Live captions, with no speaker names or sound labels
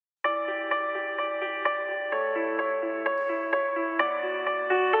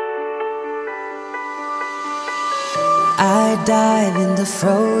I dive in the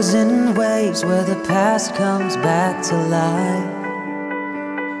frozen waves where the past comes back to life.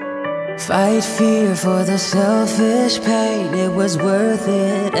 Fight fear for the selfish pain, it was worth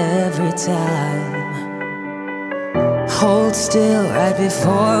it every time. Hold still right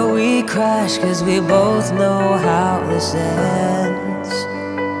before we crash, cause we both know how this ends.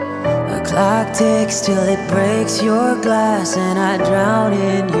 The clock ticks till it breaks your glass, and I drown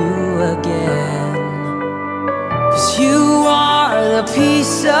in you again. Cause you are the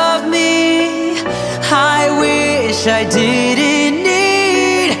piece of me I wish I didn't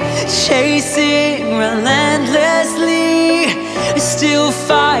need. Chasing relentlessly, still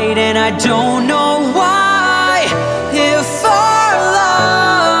fight and I don't know why.